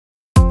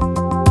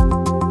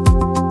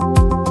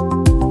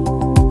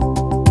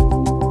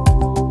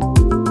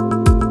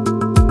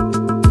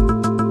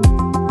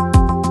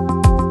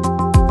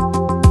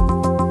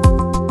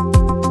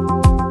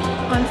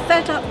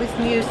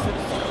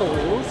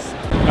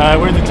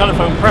We're in the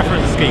telephone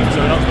preference scheme, so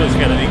we're not supposed to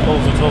get any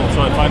calls at all,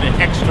 so I find it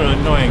extra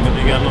annoying that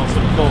we get lots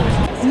of calls.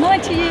 A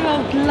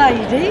 90-year-old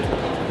lady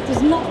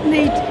does not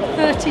need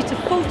 30 to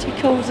 40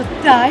 calls a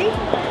day,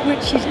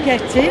 which she's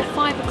getting.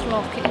 5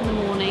 o'clock in the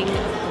morning,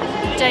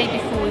 the day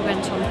before we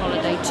went on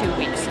holiday 2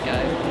 weeks ago.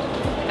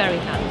 Very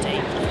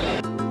handy.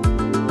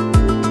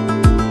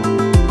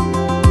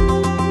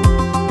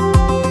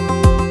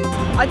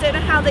 I don't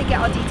know how they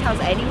get our details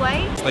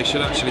anyway. They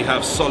should actually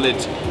have solid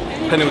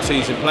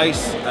penalties in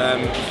place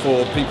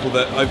for people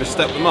that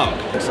overstep the mark.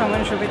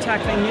 Someone should be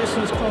tackling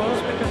nuisance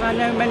calls because I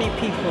know many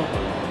people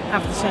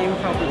have the same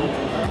problem.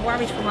 I'm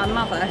worried for my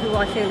mother, who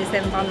I feel is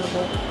then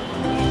vulnerable.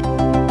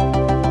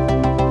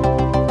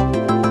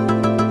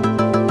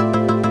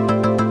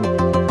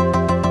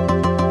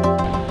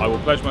 I will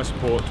pledge my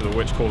support to the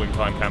Witch Calling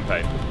Time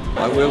campaign.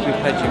 I will be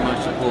pledging my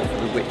support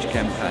for the Witch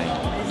campaign.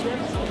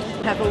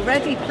 I have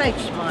already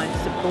pledged my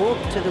support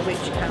to the Witch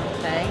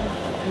campaign,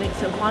 and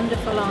it's a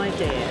wonderful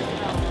idea.